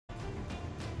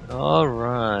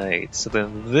Alright, so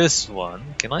then this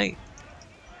one, can I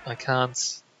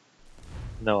can't,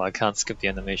 no, I can't skip the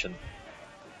animation.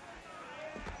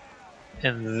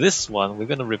 And this one, we're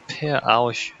gonna repair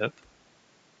our ship.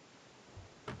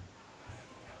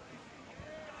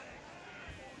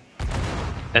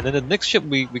 And then the next ship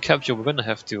we capture, we're gonna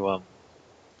have to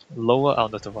lower our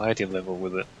notoriety level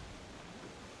with it.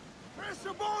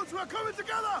 We're coming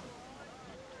together.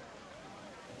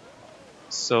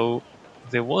 So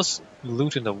there was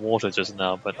loot in the water just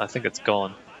now, but I think it's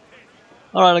gone.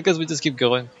 Alright, I guess we just keep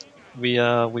going. We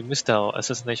missed our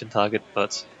assassination target,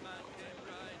 but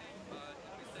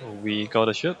we got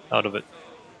a ship out of it.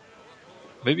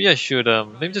 Maybe I should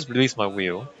maybe just release my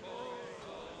wheel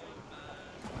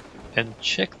and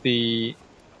check the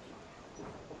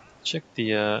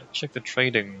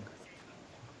trading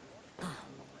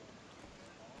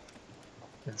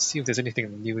and see if there's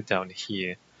anything new down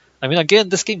here. I mean, again,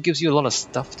 this game gives you a lot of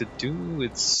stuff to do.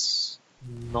 It's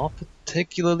not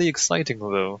particularly exciting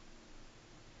though.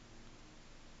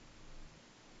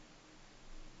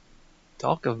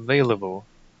 Dock available.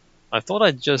 I thought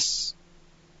I'd just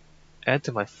add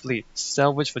to my fleet.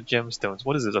 Salvage for gemstones.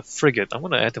 What is it? A frigate. I'm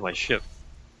gonna add to my ship.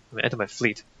 I'm gonna add to my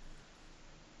fleet.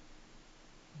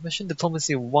 Mission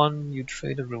diplomacy 1. You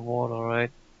traded reward. Alright.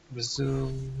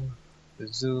 Resume.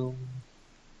 Resume.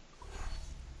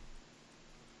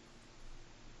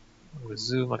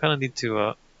 Resume. I kinda need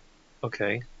to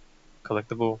okay.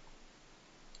 Collectible.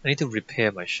 I need to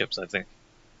repair my ships, I think.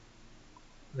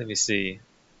 Let me see.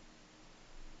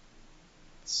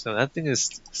 So that thing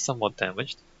is somewhat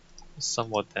damaged.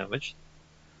 Somewhat damaged.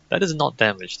 That is not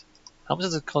damaged. How much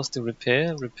does it cost to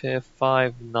repair? Repair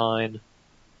 5.9.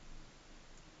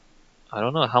 I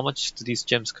don't know, how much do these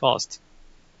gems cost?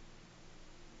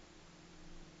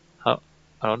 I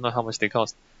don't know how much they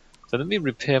cost. So let me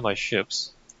repair my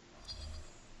ships.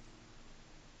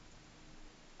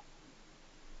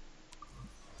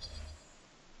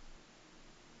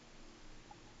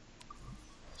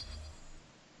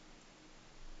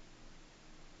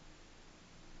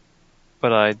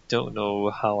 But I don't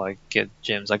know how I get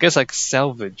gems. I guess I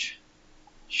salvage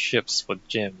ships for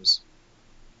gems.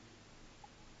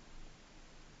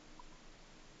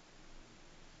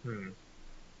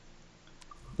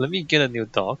 Let me get a new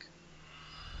dock.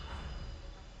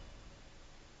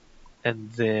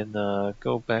 And then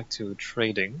go back to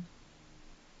trading.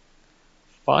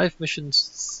 5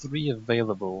 missions, 3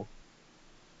 available.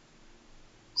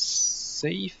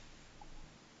 Safe.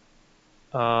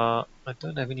 I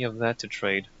don't have any of that to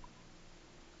trade.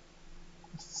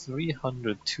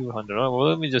 300, 200. Oh, well,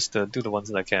 let me just do the ones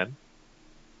that I can.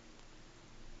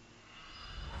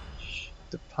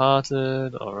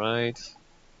 Departed, alright.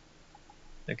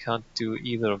 I can't do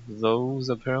either of those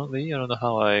apparently. I don't know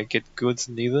how I get goods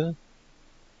neither.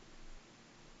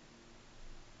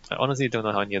 I honestly don't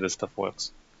know how any of this stuff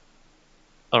works.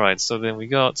 Alright, so then we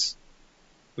got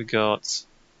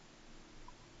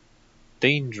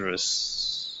dangerous.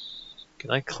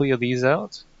 Can I clear these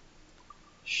out?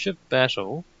 Ship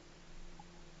battle.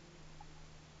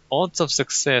 Odds of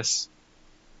success.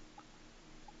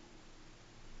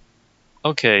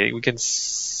 Okay, we can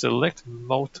select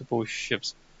multiple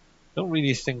ships. Don't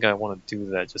really think I want to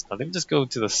do that just now. Let me just go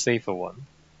to the safer one.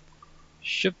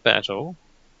 Ship battle.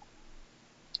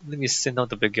 Let me send out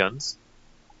the big guns.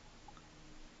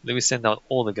 Let me send out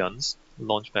all the guns.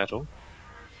 Launch battle.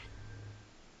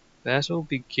 Battle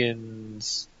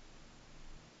begins.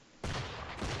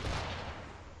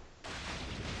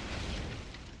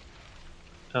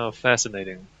 Oh,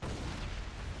 fascinating.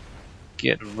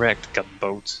 Get wrecked,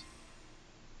 gunboat.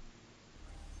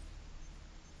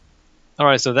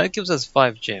 Alright, so that gives us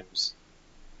 5 gems.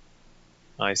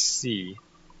 I see.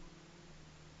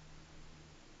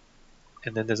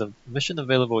 And then there's a mission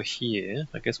available here.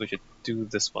 I guess we should do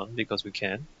this one because we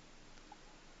can.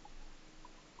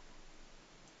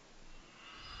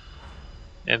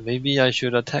 And maybe I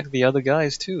should attack the other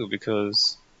guys too,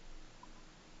 because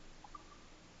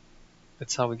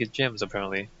that's how we get gems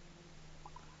apparently.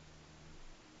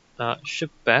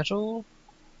 Ship battle?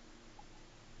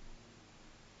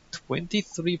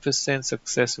 23%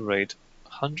 success rate,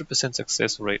 100%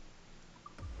 success rate.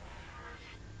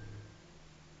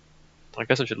 I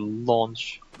guess I should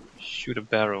launch, shoot a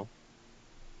barrel.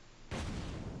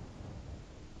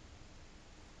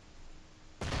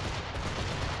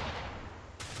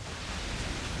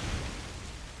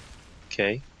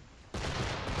 Okay.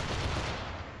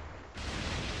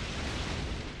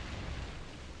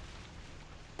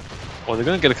 Well, they're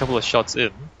gonna get a couple of shots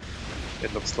in,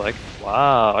 it looks like.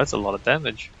 Wow, that's a lot of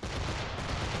damage.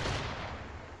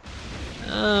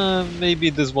 Maybe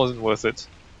this wasn't worth it.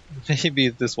 Maybe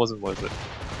this wasn't worth it.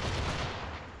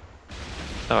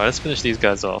 Alright, let's finish these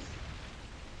guys off.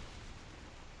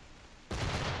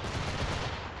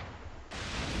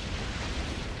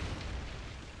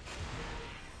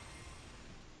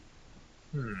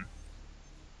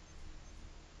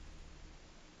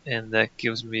 And that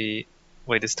gives me...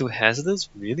 Wait, it's still hazardous?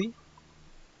 Really?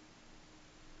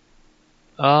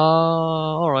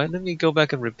 Alright, let me go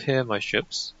back and repair my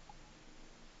ships.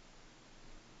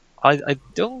 I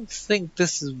don't think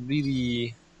this is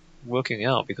really working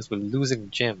out because we're losing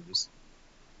gems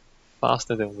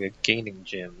faster than we're gaining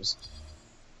gems.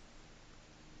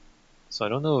 So I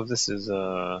don't know if this is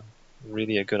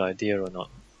really a good idea or not.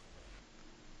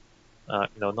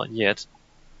 No, not yet.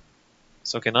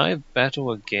 So can I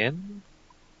battle again?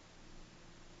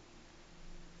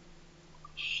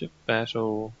 Ship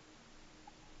battle.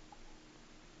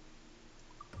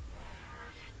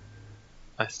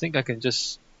 I think I can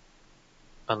just...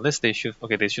 Unless they shoot...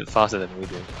 Okay, they shoot faster than we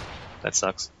do. That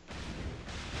sucks.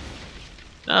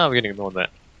 Ah, we're gonna ignore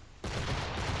that.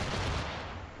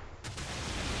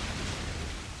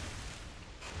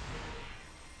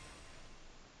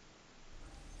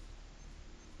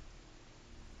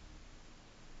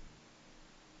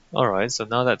 Alright, so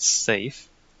now that's safe.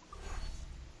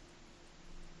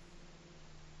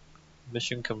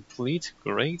 Mission complete,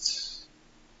 great.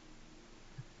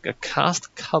 A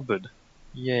cast cupboard,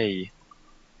 yay.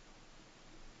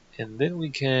 And then we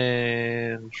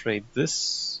can trade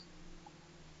this.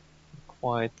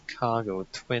 Quiet cargo,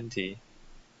 20.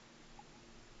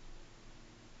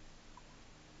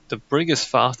 The brig is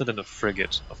faster than the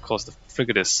frigate. Of course, the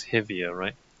frigate is heavier,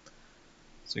 right?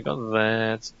 So we got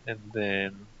that, and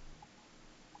then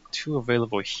 2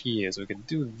 available here, so we can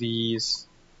do these.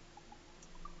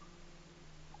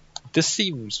 This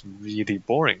seems really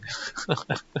boring. You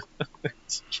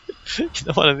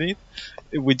know what I mean?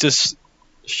 We're just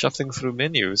shuffling through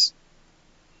menus.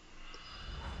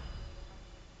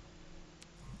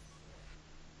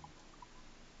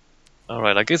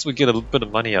 Alright, I guess we get a little bit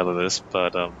of money out of this,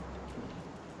 but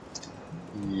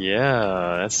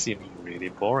yeah, that seems really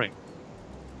boring.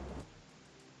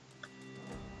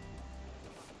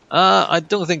 I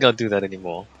don't think I'll do that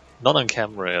anymore. Not on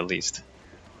camera, at least.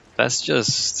 That's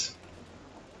just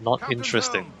not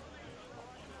interesting.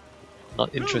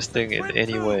 Not interesting in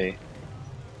any way.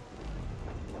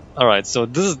 Alright, so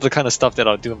this is the kind of stuff that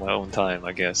I'll do in my own time,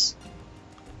 I guess.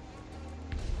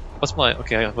 What's my...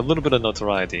 Okay, I have a little bit of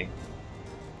notoriety.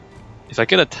 If I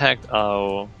get attacked,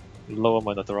 I'll lower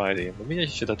my notoriety. Maybe I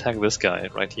should attack this guy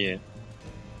right here.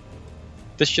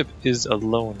 This ship is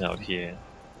alone out here.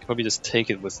 Probably just take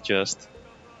it with just...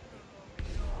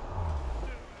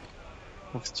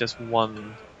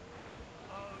 one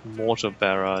mortar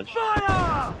barrage.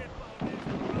 Fire!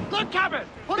 Look, cabin!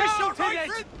 This shall take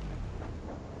it!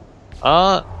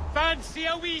 Fancy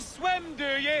a wee swim, do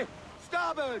you?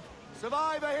 Starboard!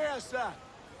 Survivor here, sir!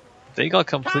 They got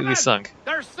completely sunk.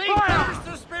 There's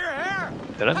the spear here!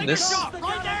 Did I miss?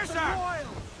 Right there, sir!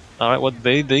 Alright, well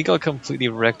they got completely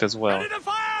wrecked as well. Ready to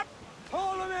fire!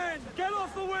 Haul them in! Get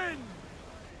off the wind!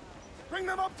 Bring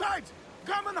them up tight!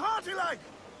 Come and hearty like!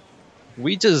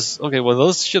 We just... Okay, well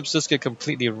those ships just get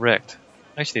completely wrecked.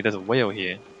 Actually, there's a whale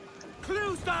here.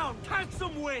 Clues down! Catch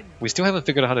some wind! We still haven't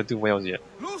figured out how to do whales yet.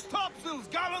 Loose topsails,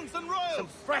 gallants and royals! Some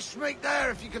fresh meat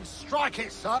there if you can strike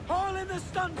it, sir! Haul in the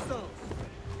stunsails!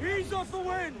 Ease off the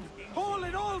wind! Haul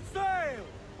in all sail!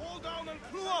 Haul down and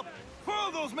crew up!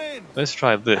 Furl those men! Let's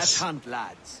try this. Hunt,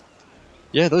 lads!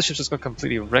 Yeah, those ships just got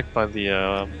completely wrecked by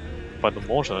the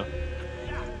mortar.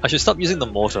 I should stop using the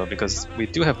mortar because we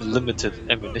do have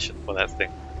limited ammunition for that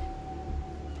thing.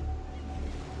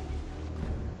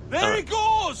 There he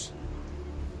goes!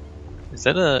 Is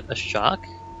that a shark?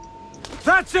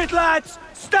 That's it, lads!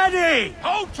 Steady!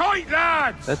 Hold tight,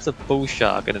 lads! That's a bull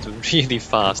shark and it's really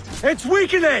fast. It's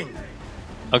weakening!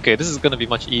 Okay, this is gonna be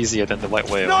much easier than the white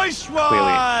whale. Nice one!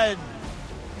 Clearly.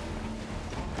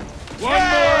 One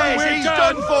more, we're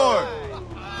done for!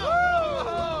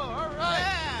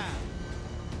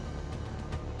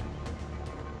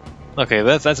 Okay,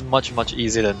 that's much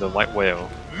easier than the white whale.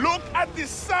 Look at the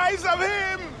size of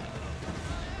him!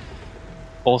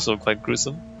 Also quite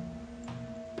gruesome.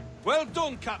 Well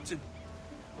done, Captain.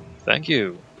 Thank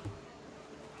you.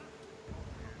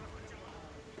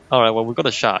 Alright, well we got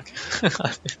a shark.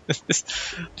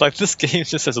 This game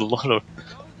just has a lot of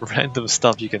random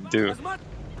stuff you can do.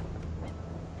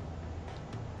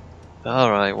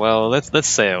 Alright, well let's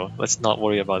sail. Let's not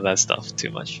worry about that stuff too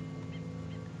much.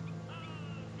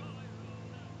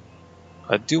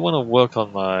 I do want to work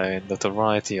on my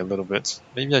notoriety a little bit.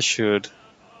 Maybe I should...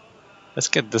 Let's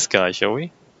get this guy, shall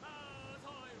we?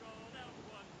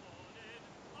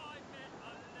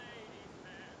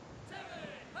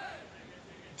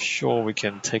 sure we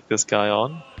can take this guy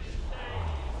on.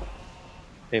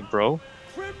 Hey, bro.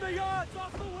 Trim the yards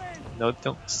off the wind. No,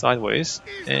 don't. Sideways.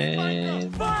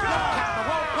 And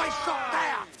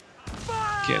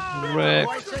get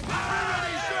wrecked.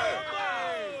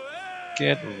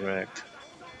 Get wrecked.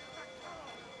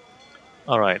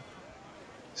 Alright.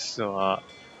 So,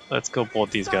 let's go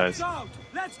board these guys. Out.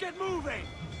 Let's get moving.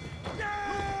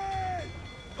 Yay!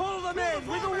 Pull them in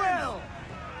with a will.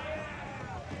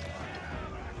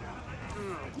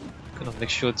 Gonna make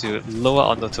sure to lower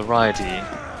our notoriety.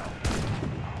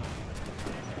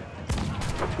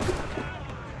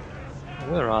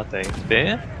 Where are they?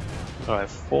 There? Alright,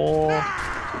 4,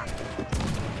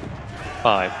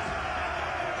 5.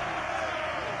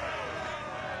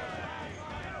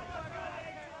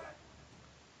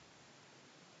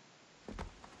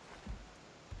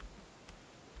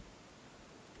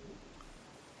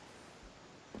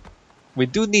 We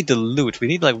do need the loot. We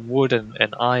need like wood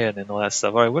and iron and all that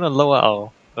stuff. Alright, we're gonna lower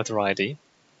our notoriety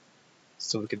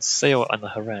so we can sail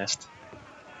unharassed.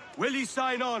 Will you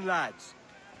sign on, lads?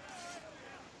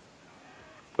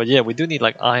 But yeah, we do need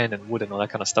like iron and wood and all that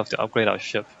kind of stuff to upgrade our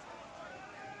ship.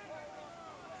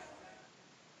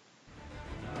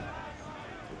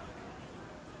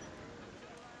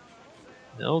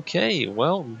 Okay,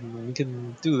 well, we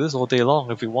can do this all day long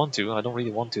if we want to. I don't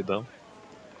really want to though.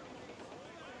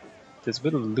 There's a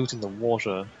bit of loot in the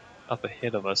water up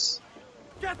ahead of us.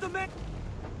 Get them in.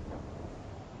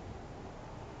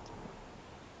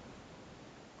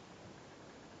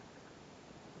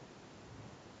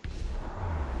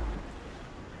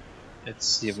 Let's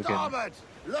see if we can Starboard.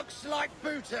 Looks like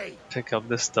booty. pick up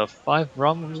this stuff. 5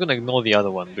 rum. I'm just gonna ignore the other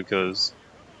one because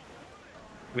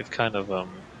we've kind of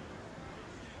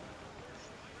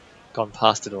gone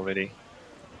past it already.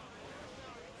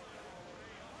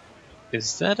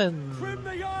 Is that an... Trim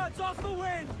the yards off the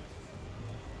wind.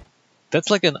 That's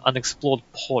like an unexplored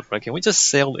port, right? Can we just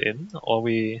sail in? Or are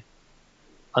we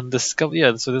undiscovered?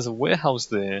 Yeah, so there's a warehouse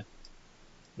there.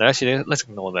 No, actually, let's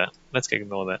ignore that. Let's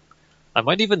ignore that. I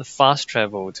might even fast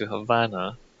travel to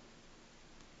Havana.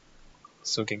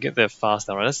 So we can get there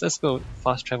faster. Right, let's go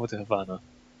fast travel to Havana.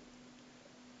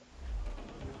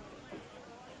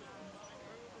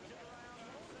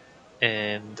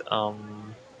 And,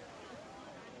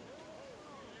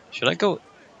 should I go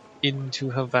into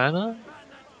Havana?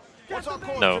 What's our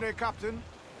cause No. today, Captain?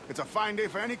 It's a fine day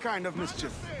for any kind of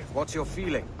mischief. What's your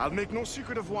feeling? I'll make no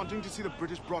secret of wanting to see the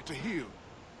British brought to heel.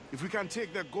 If we can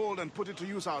take their gold and put it to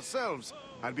use ourselves,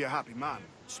 I'll be a happy man.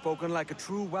 Spoken like a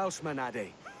true Welshman,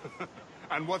 Ade.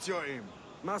 And what's your aim?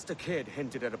 Master Kidd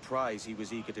hinted at a prize he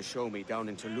was eager to show me down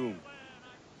in Tulum.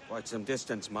 Quite some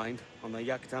distance, mind, on the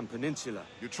Yucatan Peninsula.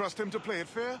 You trust him to play it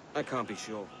fair? I can't be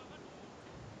sure.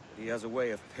 He has a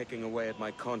way of picking away at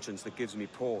my conscience that gives me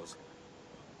pause.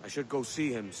 I should go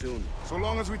see him soon. So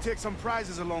long as we take some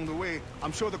prizes along the way,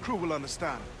 I'm sure the crew will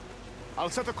understand. I'll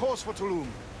set a course for Tulum.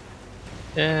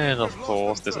 And of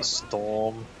course, there's a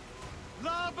storm.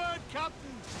 Larboard,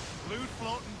 Captain. Loot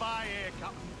floating by here,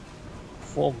 Captain.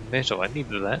 4 metal, I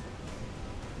needed that.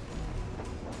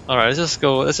 Alright,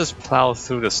 let's just plow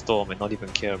through the storm and not even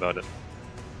care about it.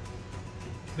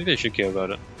 Maybe I should care about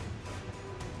it.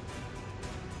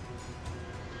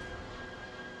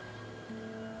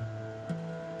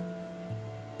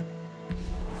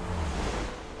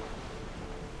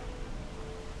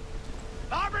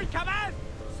 Larboard, come in!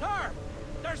 Sir,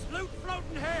 there's loot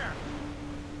floating here.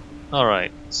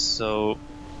 Alright, so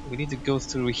we need to go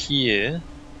through here.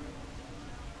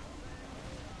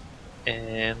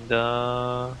 And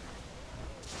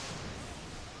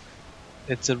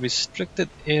it's a restricted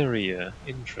area.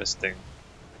 Interesting.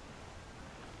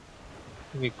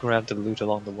 Let me grab the loot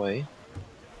along the way.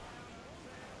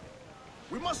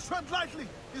 We must tread lightly.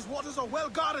 These waters are well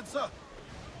guarded, sir.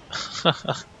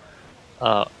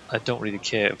 I don't really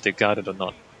care if they're guarded or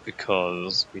not,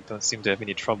 because we don't seem to have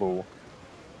any trouble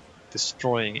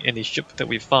destroying any ship that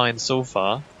we find so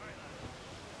far.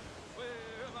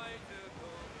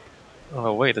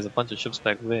 Oh wait, there's a bunch of ships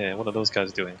back there. What are those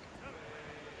guys doing?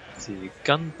 Let's see,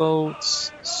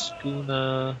 gunboats,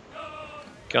 schooner,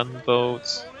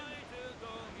 gunboats.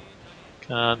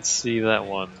 Can't see that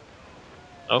one.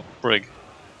 Oh, brig.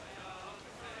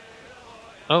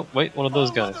 Oh wait, one of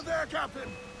those guys. There, Captain.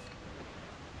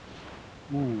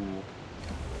 Ooh,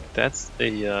 that's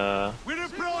a. We're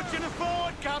approaching a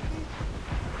fort, Captain.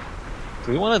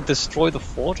 Do we want to destroy the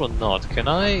fort or not? Can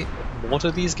I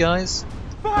mortar these guys?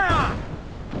 Fire!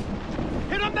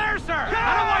 Hit him there, sir!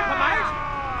 That'll wipe him out!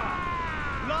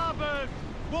 Larboard!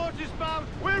 Water's bound!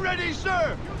 We're ready,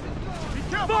 sir! Be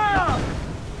careful! Fire!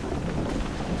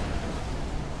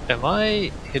 Am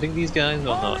I hitting these guys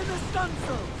or Haul not? in the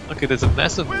stunsails! Okay, there's a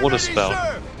massive We're water ready, spout.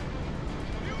 sir.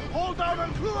 Hold down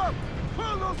and crew up.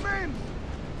 Furl those men.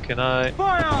 Can I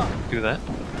Fire! do that?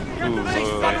 Get Ooh, to the wait, wait,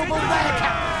 wait. vulnerable there,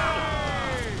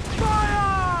 Captain!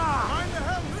 Fire! Mind the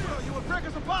helm, sir. You will break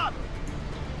us apart.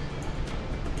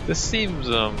 This seems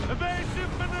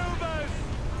Evasive maneuvers!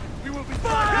 We will be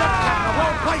Fire! striking. The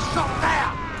whole place shot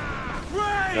there!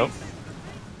 Raise! nope.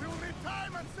 We will need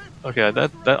time and safety. Okay,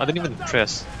 that I didn't even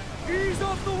press. Ease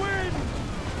off the wind!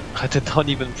 I did not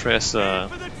even press. For the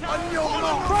On your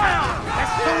mark. Fire!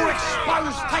 They're so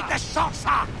exposed! Take the shots,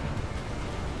 sir!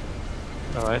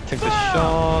 All right, take the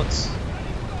shots.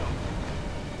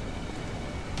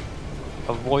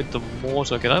 Avoid the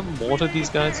mortar. Can I mortar these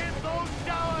guys?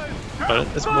 Alright,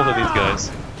 let's mortar these guys.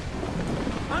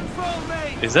 Unfold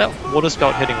me! Is that water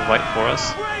spout hitting right for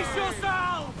us? Brace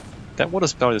yourselves! That water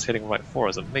spout is hitting right for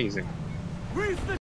us. Amazing. Reef the